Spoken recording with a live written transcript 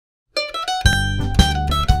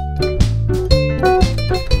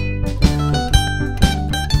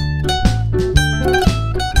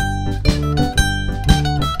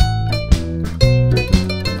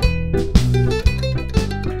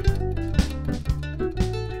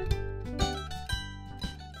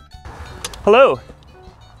Hello,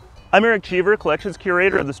 I'm Eric Cheever, Collections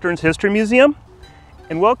Curator of the Stearns History Museum,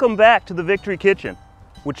 and welcome back to the Victory Kitchen,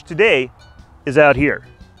 which today is out here.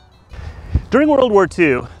 During World War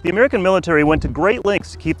II, the American military went to great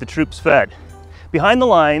lengths to keep the troops fed. Behind the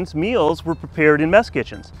lines, meals were prepared in mess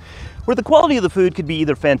kitchens, where the quality of the food could be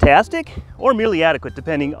either fantastic or merely adequate,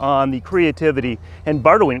 depending on the creativity and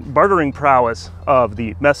bartering prowess of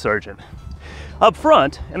the mess sergeant. Up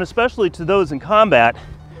front, and especially to those in combat,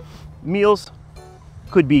 meals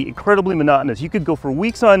could be incredibly monotonous. You could go for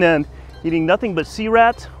weeks on end eating nothing but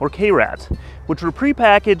C-rats or K-rats, which were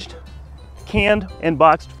prepackaged, canned, and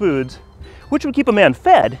boxed foods, which would keep a man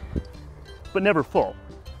fed, but never full.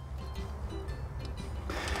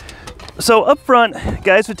 So up front,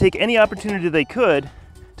 guys would take any opportunity they could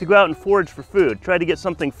to go out and forage for food, try to get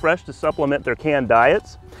something fresh to supplement their canned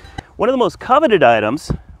diets. One of the most coveted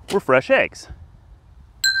items were fresh eggs.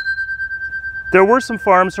 There were some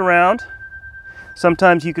farms around.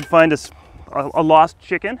 Sometimes you could find a lost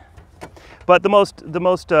chicken, but the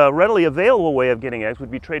most readily available way of getting eggs would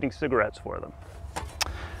be trading cigarettes for them.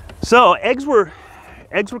 So eggs were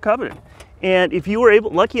coveted, and if you were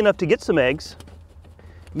lucky enough to get some eggs,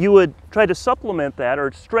 you would try to supplement that or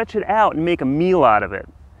stretch it out and make a meal out of it.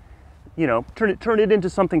 You know, turn it into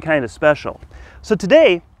something kind of special. So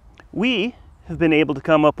today we have been able to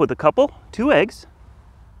come up with two eggs,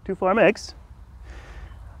 two farm eggs,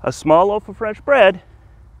 a small loaf of fresh bread,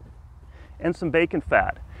 and some bacon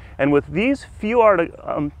fat. And with these few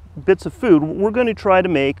bits of food, we're going to try to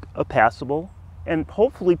make a passable and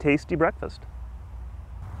hopefully tasty breakfast.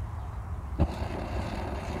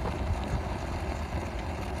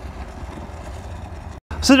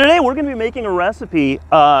 So today we're going to be making a recipe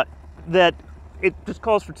that it just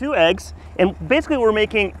calls for 2 eggs, and basically we're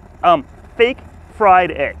making fake fried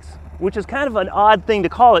eggs, which is kind of an odd thing to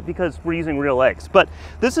call it because we're using real eggs. But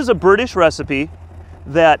this is a British recipe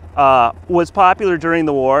that was popular during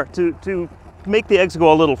the war to make the eggs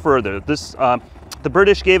go a little further. The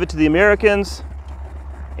British gave it to the Americans,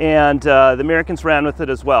 and the Americans ran with it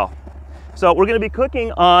as well. So we're going to be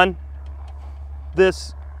cooking on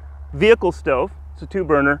this vehicle stove. It's a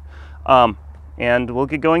 2-burner, and we'll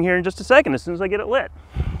get going here in just a second as soon as I get it lit.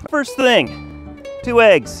 First thing, 2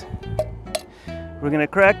 eggs. We're going to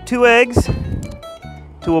crack 2 eggs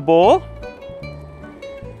to a bowl.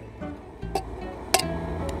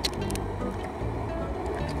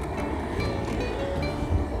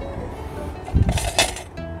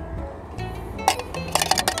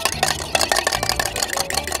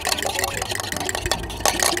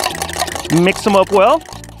 Mix them up well.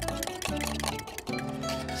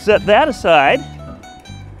 Set that aside.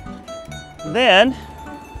 Then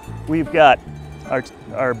we've got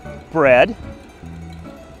our bread.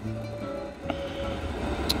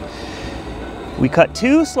 We cut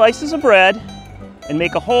 2 slices of bread and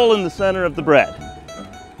make a hole in the center of the bread.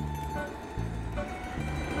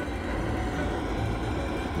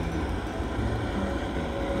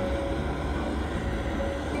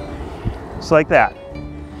 Just like that.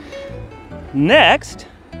 Next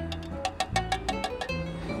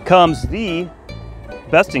comes the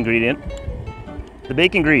best ingredient, the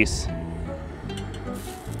bacon grease.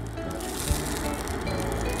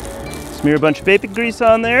 Smear a bunch of bacon grease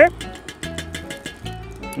on there.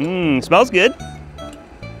 Smells good.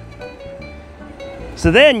 So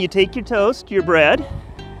then you take your toast, your bread,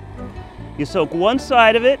 you soak one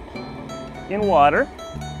side of it in water,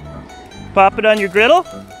 pop it on your griddle,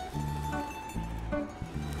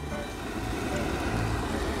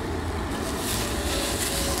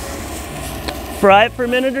 fry it for a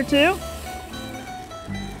minute or 2.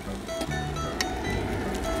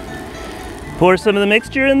 Pour some of the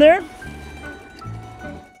mixture in there.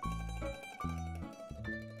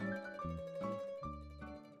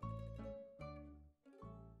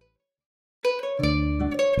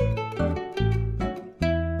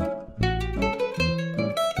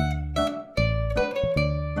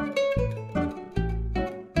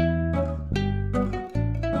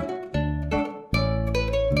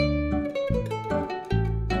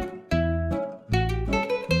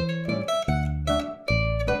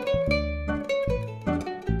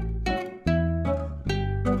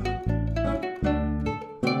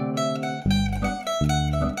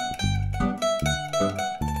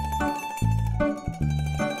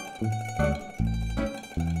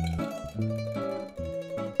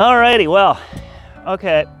 Alrighty, well,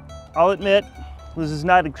 okay, I'll admit this is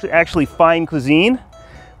not actually fine cuisine,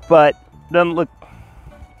 but it doesn't look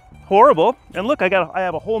horrible. And look, I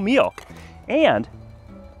have a whole meal. And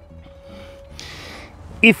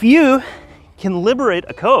if you can liberate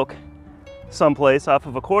a Coke someplace off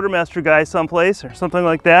of a quartermaster guy someplace or something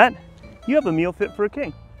like that, You have a meal fit for a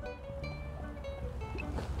king.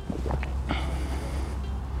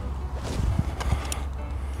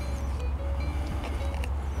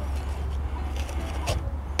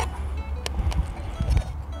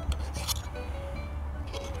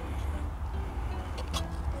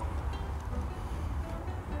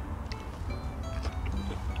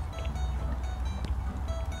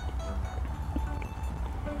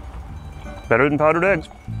 Better than powdered eggs.